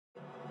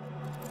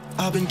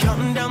I've been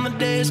counting down the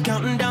days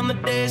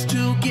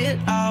to get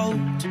out.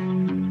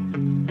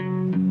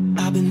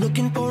 I've been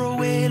looking for a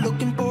way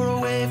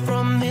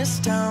from this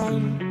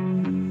town.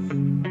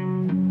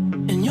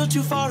 And you're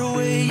too far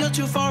away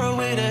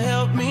to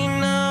help me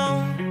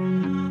now.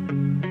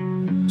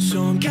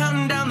 So I'm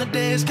counting down the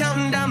days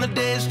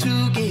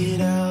to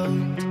get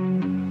out.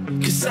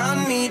 'Cause I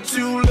need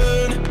to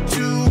learn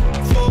to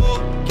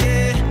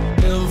forget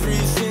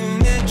everything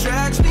that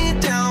drags me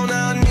down.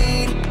 I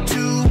need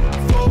to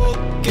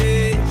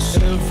forget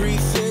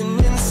everything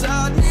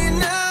inside me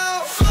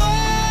now.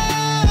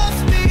 Full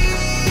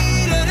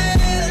speed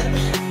ahead,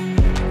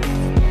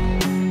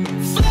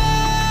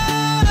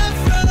 far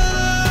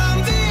from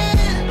the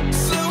end.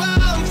 So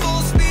I'm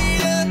full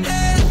speed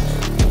ahead.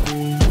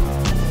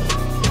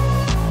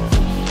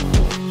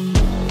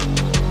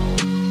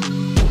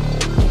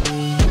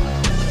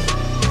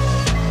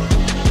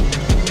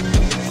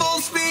 Full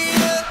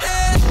speed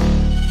ahead.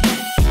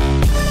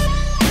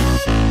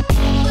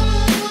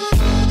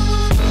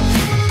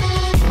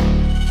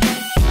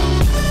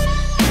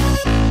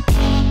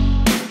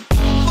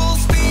 Full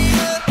speed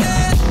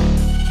ahead.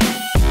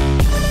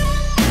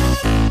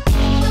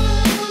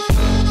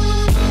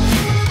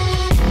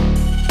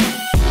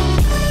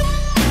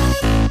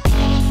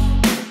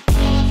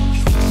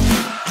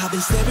 I've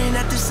been staring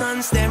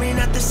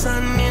at the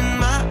sun in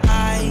my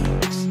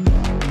eyes.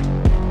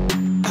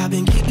 I've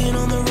been keeping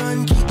on the run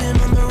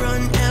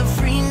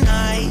every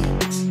night.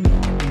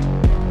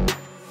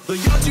 But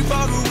you're too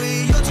far away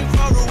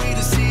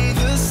to see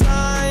the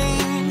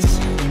signs.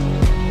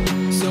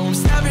 So I'm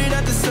staring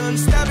at the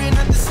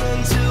sun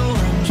till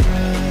I'm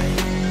dry.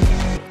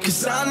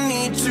 'Cause I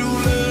need to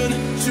learn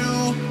to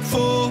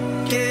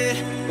forget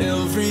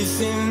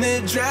everything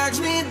that drags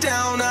me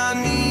down. I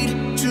need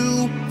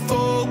to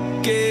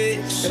forget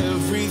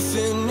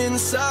everything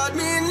inside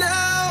me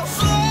now.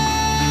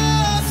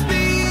 Full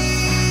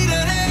speed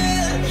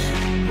ahead,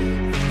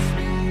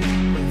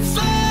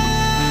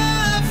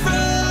 far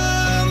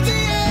from the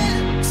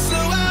end. So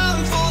I'm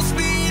full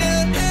speed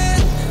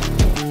ahead.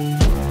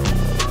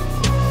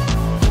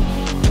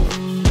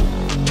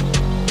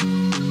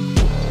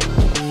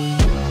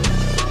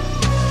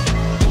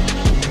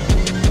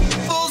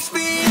 Full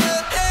speed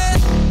ahead.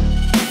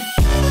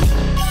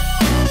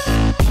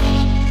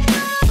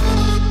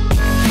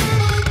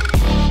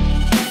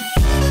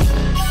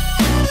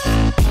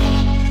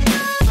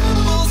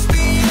 Full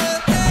speed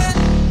ahead.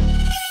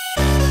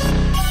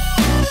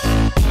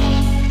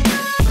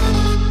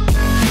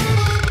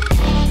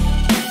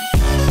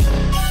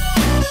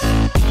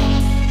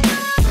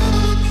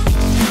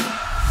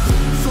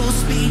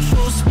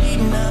 Full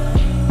speed now.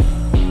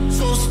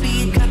 Full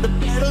speed, got the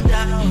pedal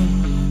down.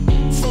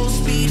 Full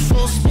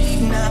speed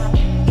now.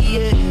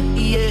 Yeah,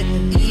 yeah,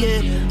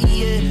 yeah,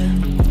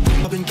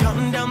 yeah. I've been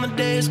counting down the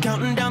days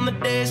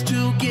to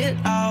get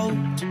out.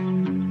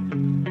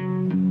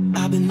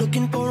 I've been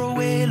looking for a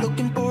way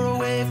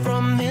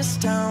from this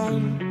town.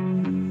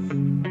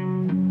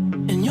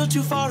 And you're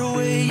too far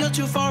away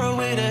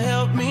to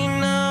help me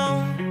now.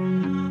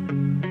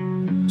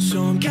 So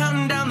I'm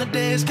counting down the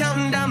days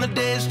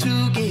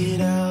to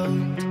get out.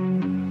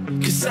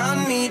 'Cause I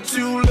need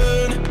to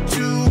learn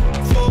to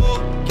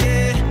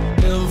forget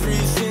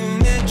everything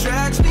that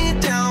drags me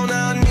down.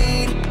 I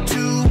need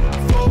to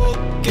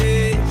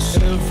forget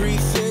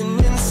everything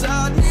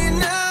inside me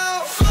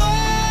now.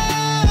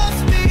 Full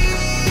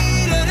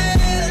speed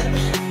ahead,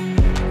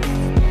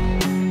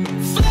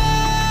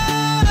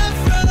 far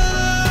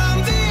from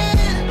the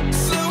end.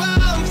 So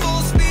I'm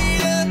full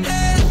speed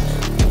ahead.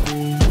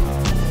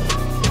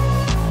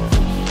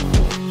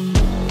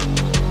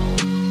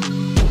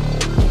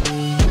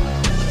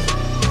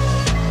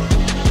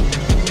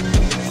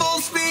 Full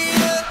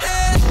speed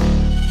ahead.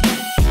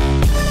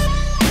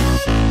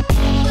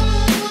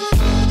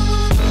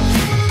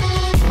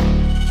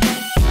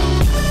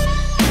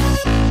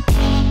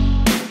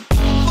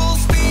 Full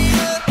speed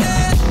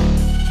ahead.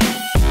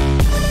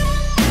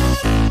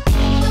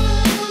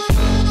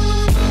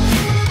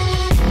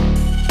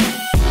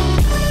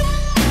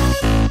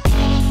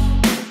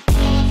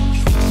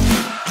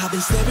 I've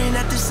been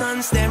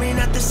staring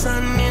at the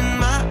sun in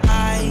my